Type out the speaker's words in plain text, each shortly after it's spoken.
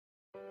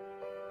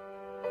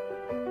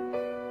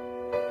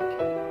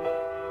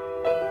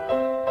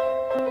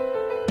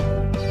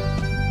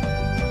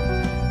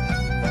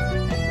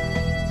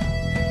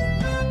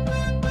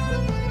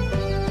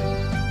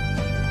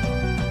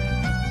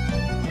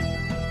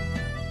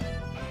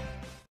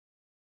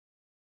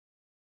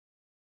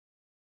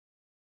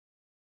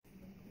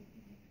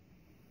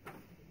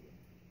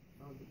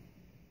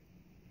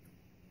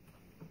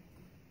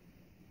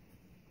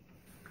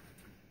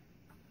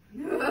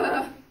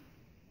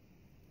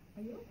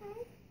Are you okay?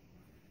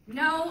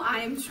 No,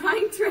 I'm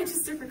trying to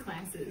register for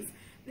classes.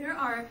 There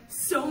are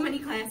so many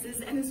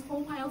classes, and this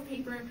whole pile of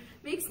paper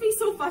makes me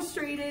so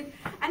frustrated,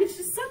 and it's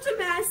just such a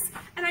mess,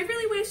 and I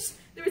really wish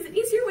there was an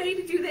easier way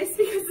to do this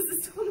because this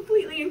is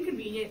completely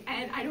inconvenient,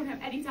 and I don't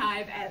have any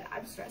time, and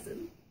I'm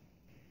stressing.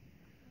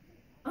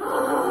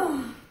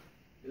 Ugh.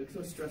 You look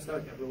so stressed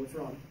out, Deborah. What's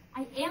wrong?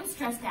 I am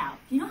stressed out.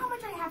 Do you know how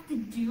much I have to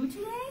do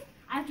today?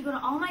 I have to go to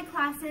all my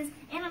classes,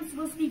 and I'm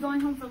supposed to be going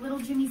home for little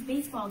Jimmy's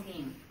baseball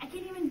game. I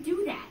can't even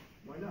do that.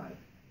 Why not?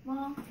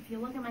 Well, if you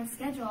look at my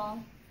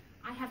schedule,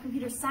 I have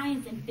computer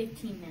science in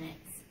 15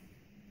 minutes.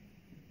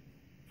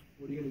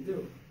 What are you going to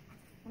do?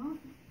 Well,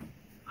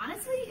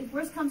 honestly, if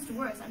worse comes to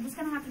worse, I'm just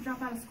going to have to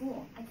drop out of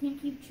school. I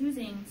can't keep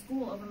choosing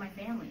school over my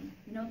family.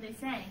 You know what they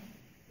say,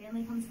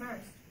 family comes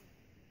first.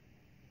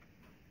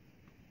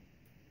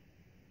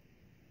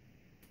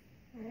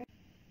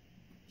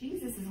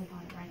 Jesus is a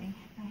lot of writing.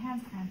 My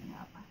hand's cramping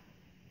up.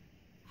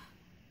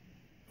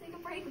 Take a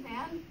break,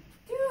 man.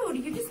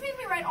 Dude, you just made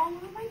me write all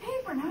over my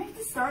paper. Now I have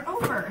to start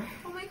over.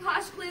 Oh my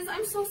gosh, Liz,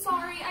 I'm so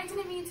sorry. I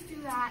didn't mean to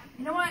do that.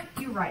 You know what?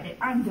 You write it.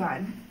 I'm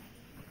done.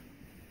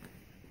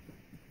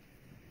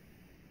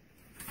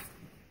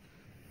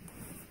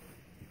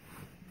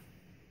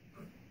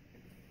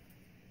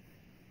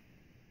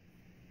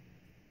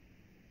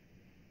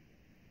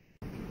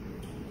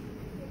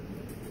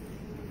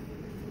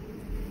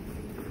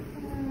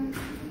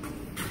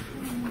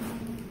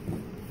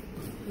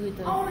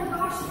 Oh my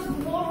gosh, it's a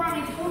wall run.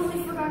 I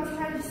totally forgot to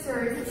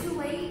register. Is it too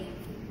late?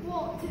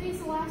 Well, today's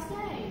the last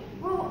day.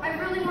 Well, I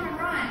really want to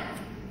run.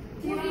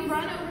 If you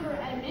run over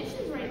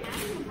admissions right now,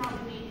 you can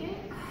probably make it.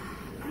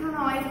 I don't know.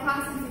 I have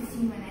class in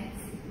 15 minutes.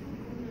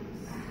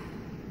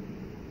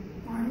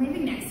 Or maybe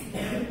next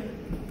year.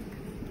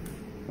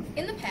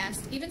 In the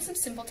past, even some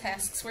simple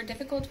tasks were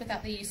difficult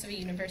without the use of a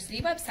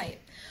university website.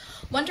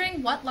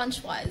 Wondering what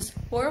lunch was,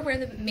 or where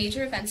the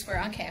major events were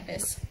on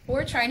campus,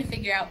 or trying to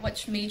figure out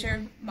which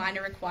major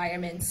minor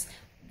requirements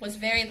was a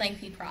very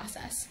lengthy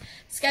process.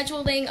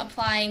 Scheduling,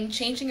 applying,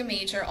 changing a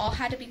major all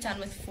had to be done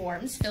with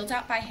forms filled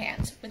out by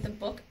hand with a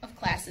book of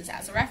classes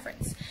as a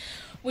reference,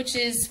 which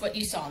is what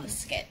you saw in the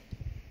skit.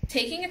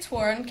 Taking a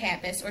tour on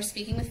campus or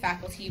speaking with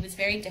faculty was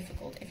very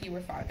difficult if you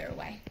were farther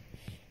away.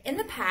 In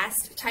the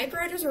past,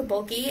 typewriters were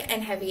bulky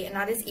and heavy and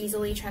not as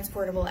easily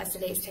transportable as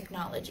today's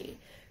technology.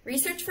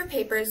 Research for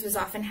papers was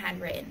often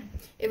handwritten.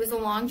 It was a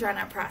long,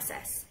 drawn-out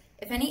process.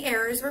 If any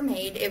errors were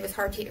made, it was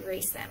hard to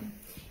erase them.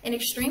 In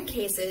extreme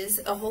cases,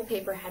 a whole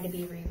paper had to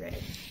be rewritten.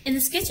 In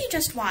the skit you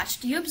just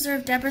watched, you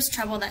observed Deborah's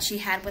trouble that she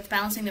had with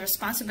balancing the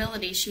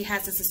responsibilities she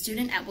has as a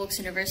student at Wilkes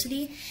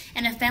University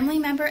and a family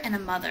member and a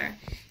mother.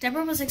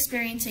 Deborah was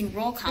experiencing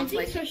role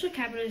conflict. Social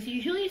capital is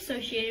usually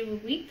associated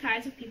with weak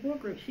ties of people or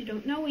groups who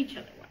don't know each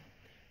other well.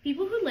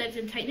 People who live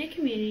in tight-knit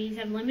communities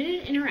have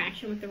limited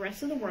interaction with the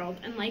rest of the world,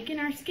 and like in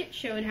our skit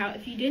showed how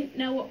if you didn't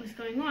know what was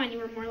going on, you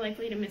were more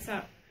likely to miss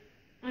out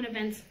on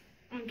events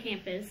on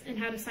campus and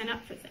how to sign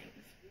up for things.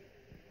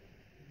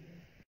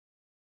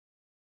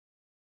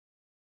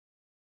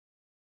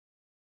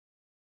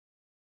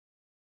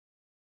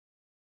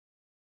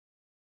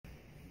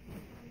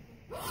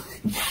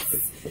 Yes!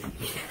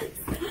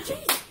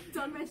 Jeez,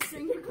 done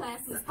registering for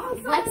classes.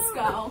 Awesome. Let's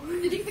go.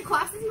 Did you get the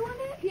classes you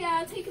wanted?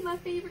 Yeah, taking my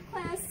favorite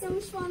class,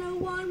 Social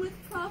 101 with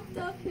Prof.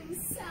 Duff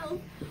himself.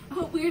 I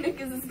hope Weird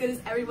Nick is as good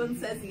as everyone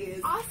says he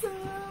is. Awesome!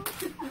 I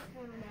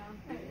don't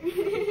know.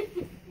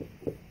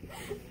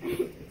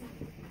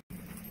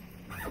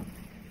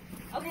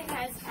 Okay,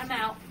 guys, I'm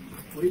out.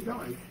 Where are you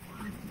going?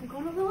 I'm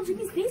going to little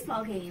Jimmy's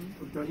baseball game.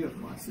 Don't you have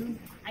classes?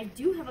 I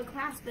do have a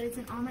class, but it's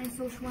an online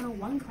Social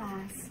 101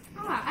 class.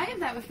 Ah, I have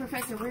that with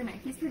Professor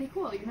Wernick. He's pretty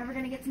cool. You're never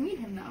going to get to meet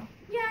him, though.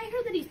 Yeah, I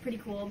heard that he's pretty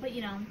cool, but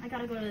you know, I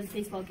gotta go to this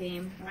baseball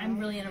game. I'm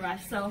really in a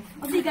rush, so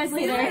I'll see you guys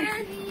later.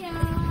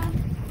 Yeah.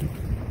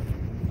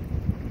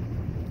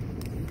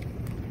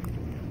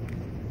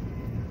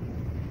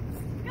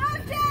 Go,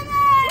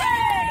 Jimmy!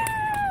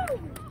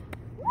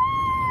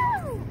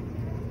 Woo!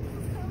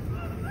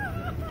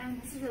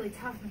 And this is really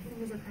tough. My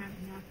fingers are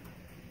cramping up.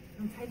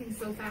 I'm typing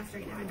so fast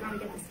right now. I gotta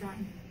get this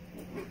done.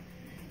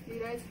 You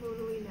guys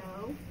totally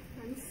know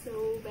I'm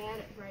so bad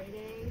at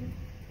writing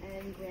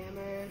and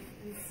grammar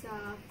and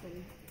stuff.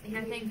 And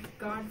I thank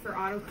God for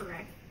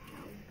autocorrect.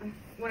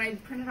 When I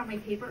printed out my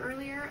paper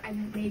earlier, I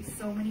made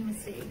so many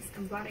mistakes.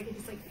 I'm glad I could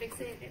just like fix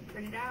it and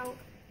print it out.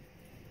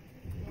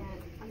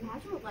 And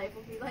imagine what life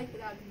will be like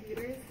without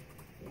computers.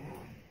 Yeah.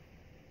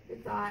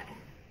 Good thought.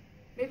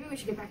 Maybe we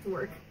should get back to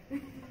work.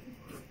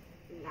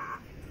 Nah.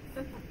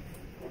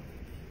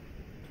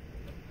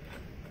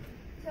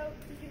 So,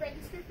 did you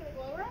register for the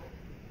glow run?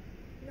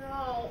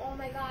 No. Oh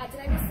my god,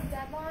 did I miss the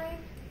deadline?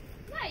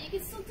 Yeah, you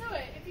can still do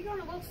it. If you go on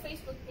the Wilkes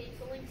Facebook page,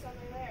 the link's on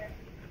there.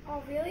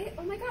 Oh, really?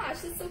 Oh my gosh,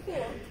 that's so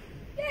cool.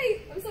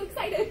 Yay! I'm so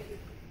excited.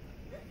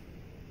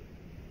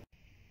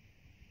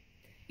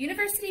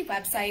 University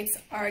websites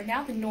are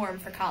now the norm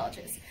for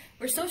colleges.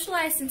 We're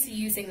socialized into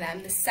using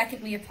them the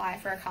second we apply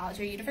for a college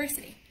or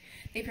university.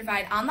 They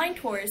provide online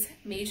tours,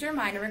 major and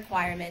minor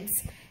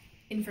requirements,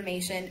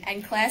 information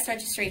and class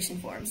registration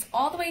forms,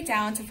 all the way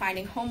down to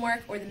finding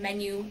homework or the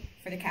menu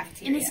for the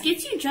cafeteria. In the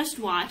skits you just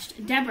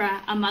watched,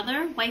 Deborah, a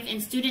mother, wife,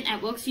 and student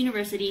at Wilkes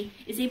University,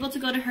 is able to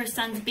go to her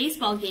son's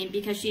baseball game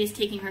because she is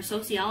taking her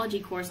sociology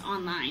course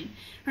online.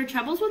 Her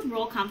troubles with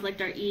role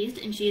conflict are eased,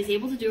 and she is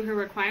able to do her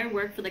required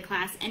work for the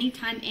class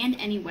anytime and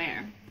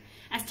anywhere.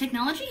 As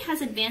technology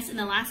has advanced in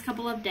the last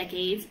couple of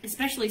decades,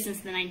 especially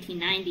since the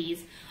 1990s,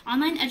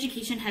 online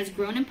education has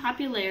grown in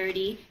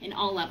popularity in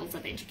all levels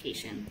of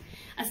education.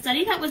 A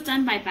study that was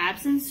done by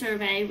Babson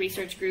Survey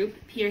Research Group,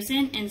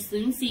 Pearson, and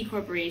Sloan C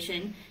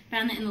Corporation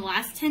found that in the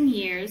last 10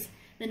 years,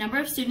 the number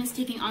of students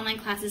taking online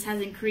classes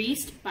has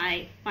increased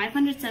by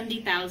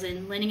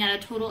 570,000, landing at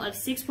a total of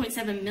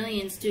 6.7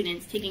 million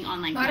students taking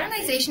online classes.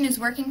 Modernization is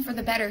working for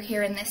the better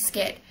here in this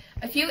skit.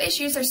 A few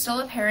issues are still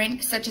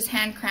apparent, such as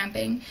hand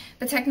cramping,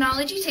 but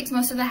technology takes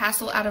most of the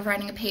hassle out of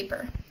writing a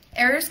paper.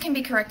 Errors can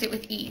be corrected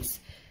with ease.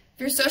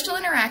 Through social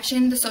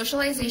interaction, the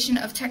socialization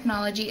of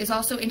technology is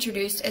also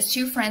introduced as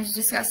two friends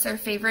discuss their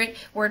favorite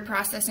word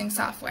processing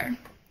software.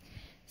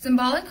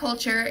 Symbolic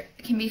culture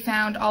can be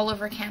found all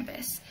over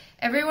campus.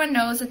 Everyone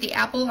knows that the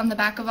apple on the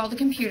back of all the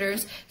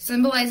computers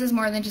symbolizes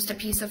more than just a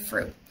piece of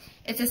fruit.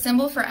 It's a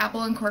symbol for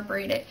Apple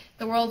Incorporated,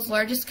 the world's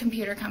largest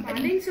computer company.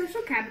 Bonding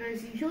social capital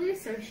is usually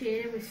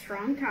associated with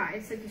strong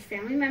ties, such as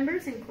family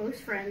members and close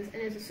friends,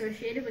 and is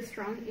associated with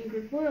strong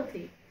in-group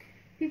loyalty.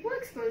 People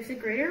exposed to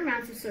greater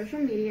amounts of social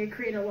media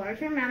create a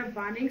larger amount of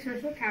bonding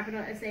social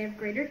capital as they have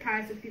greater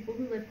ties with people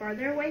who live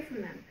farther away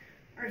from them.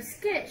 Our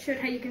skit showed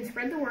how you can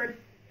spread the word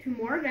to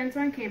more events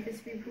on campus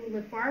to people who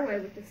live far away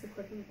with just the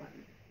click of a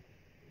button.